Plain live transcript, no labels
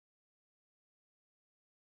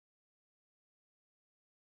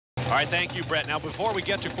All right, thank you, Brett. Now, before we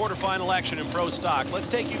get to quarterfinal action in pro stock, let's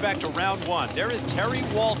take you back to round one. There is Terry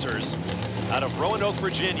Walters out of Roanoke,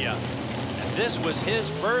 Virginia. And this was his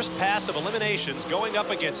first pass of eliminations going up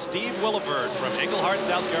against Steve Williford from Englehart,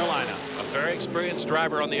 South Carolina. A very experienced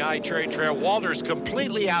driver on the I-Cherry Trail. Walters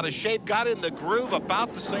completely out of shape, got in the groove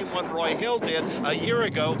about the same one Roy Hill did a year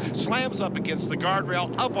ago, slams up against the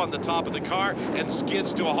guardrail, up on the top of the car, and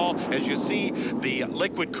skids to a halt as you see the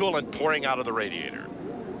liquid coolant pouring out of the radiator.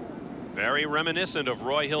 Very reminiscent of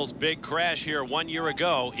Roy Hill's big crash here 1 year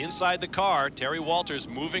ago. Inside the car, Terry Walters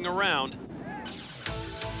moving around.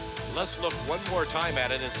 Let's look one more time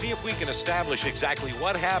at it and see if we can establish exactly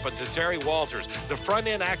what happened to Terry Walters. The front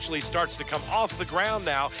end actually starts to come off the ground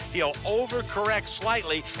now. He'll overcorrect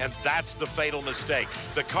slightly, and that's the fatal mistake.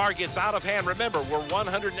 The car gets out of hand. Remember, we're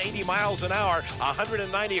 180 miles an hour,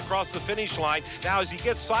 190 across the finish line. Now, as he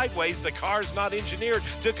gets sideways, the car's not engineered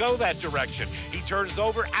to go that direction. He turns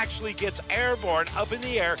over, actually gets airborne up in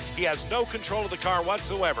the air. He has no control of the car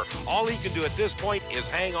whatsoever. All he can do at this point is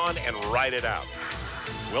hang on and ride it out.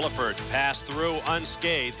 Williford passed through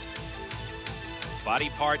unscathed. Body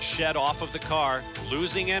parts shed off of the car,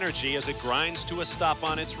 losing energy as it grinds to a stop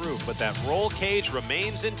on its roof, but that roll cage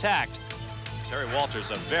remains intact. Terry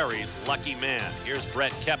Walters, a very lucky man. Here's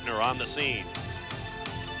Brett Kepner on the scene.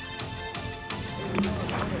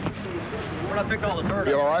 Where'd I pick all the dirt?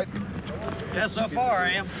 You all right? Yeah, so far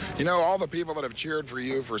I am. You know, all the people that have cheered for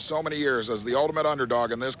you for so many years as the ultimate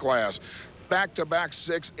underdog in this class, back-to-back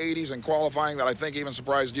 680s in qualifying that I think even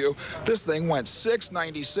surprised you. This thing went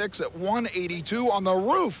 696 at 182 on the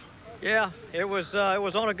roof. Yeah, it was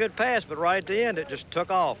on a good pass, but right at the end it just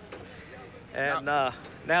took off. And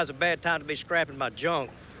now's a bad time to be scrapping my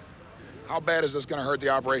junk. How bad is this going to hurt the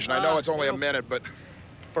operation? I know it's only a minute, but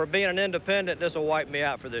for being an independent, this will wipe me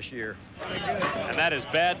out for this year. And that is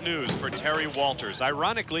bad news for Terry Walters.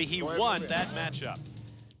 Ironically, he won that matchup.